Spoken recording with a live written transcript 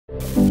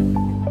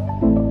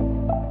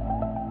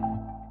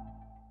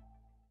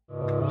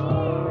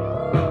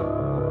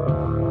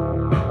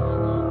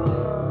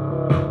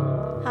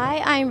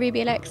I'm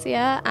Ruby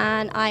Alexia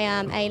and I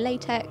am a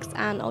latex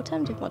and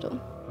alternative model.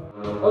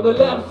 On the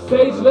left,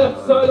 stage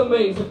left side of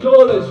me, so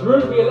call us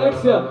Ruby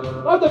Alexia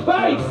on the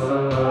bass!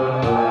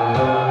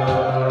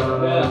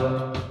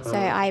 Yeah. So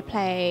I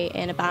play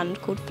in a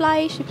band called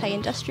Fleisch, we play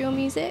industrial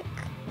music.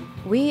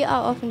 We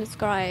are often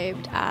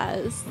described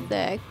as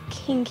the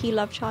kinky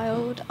love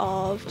child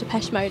of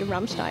Depeche Mode and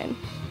Rammstein.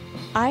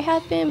 I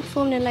have been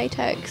performing in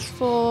latex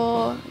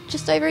for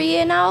just over a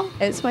year now.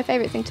 It's my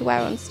favourite thing to wear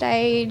on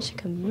stage. I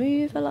can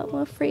move a lot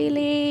more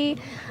freely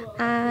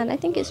and I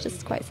think it's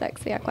just quite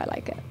sexy. I quite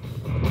like it.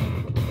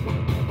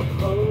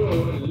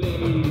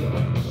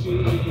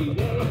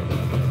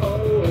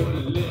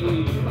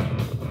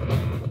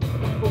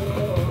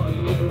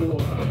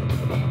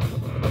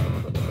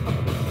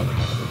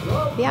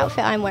 The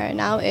outfit I'm wearing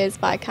now is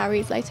by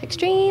Carrie's Latex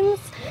Dreams,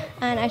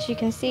 and as you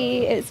can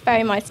see it's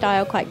very my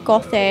style, quite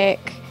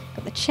gothic.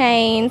 Got the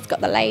chains,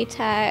 got the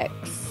latex.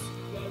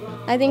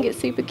 I think it's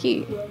super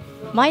cute.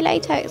 My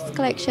latex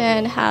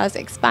collection has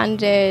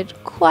expanded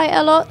quite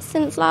a lot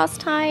since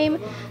last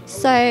time,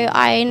 so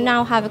I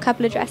now have a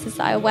couple of dresses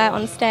that I wear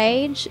on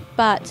stage,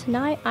 but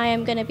tonight I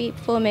am going to be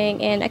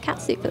performing in a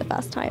catsuit for the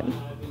first time.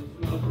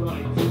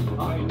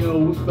 I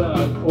know it's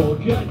bad,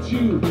 forget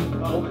you.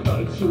 I'll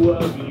cut you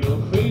up,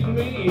 you'll feed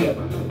me.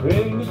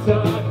 In the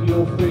dark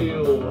you'll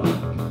feel.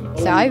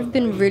 So I've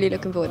been really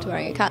looking forward to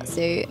wearing a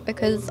catsuit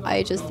because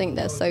I just think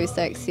they're so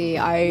sexy.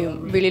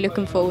 I'm really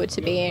looking forward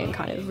to being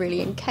kind of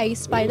really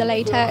encased by the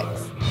latex.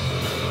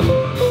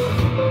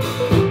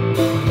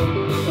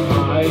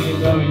 I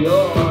know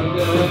your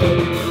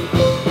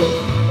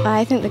name.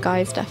 I think the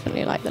guys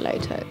definitely like the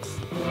latex.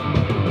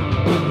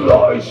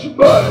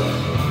 Fleischman.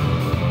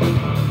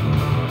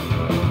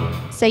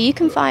 So you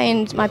can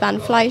find my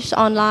band Fleisch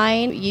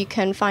online. You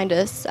can find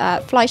us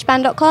at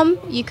fleischband.com.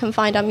 You can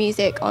find our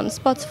music on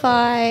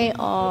Spotify,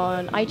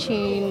 on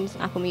iTunes,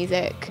 Apple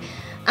Music,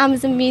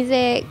 Amazon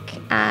Music,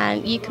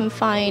 and you can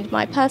find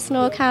my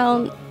personal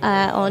account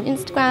on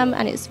Instagram,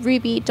 and it's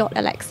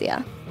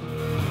ruby.alexia.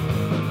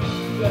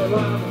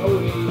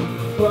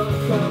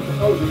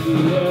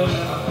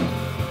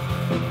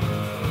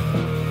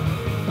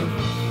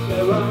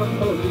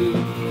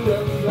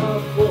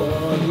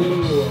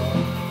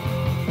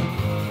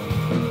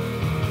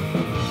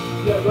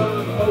 Yeah,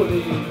 I'm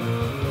holy.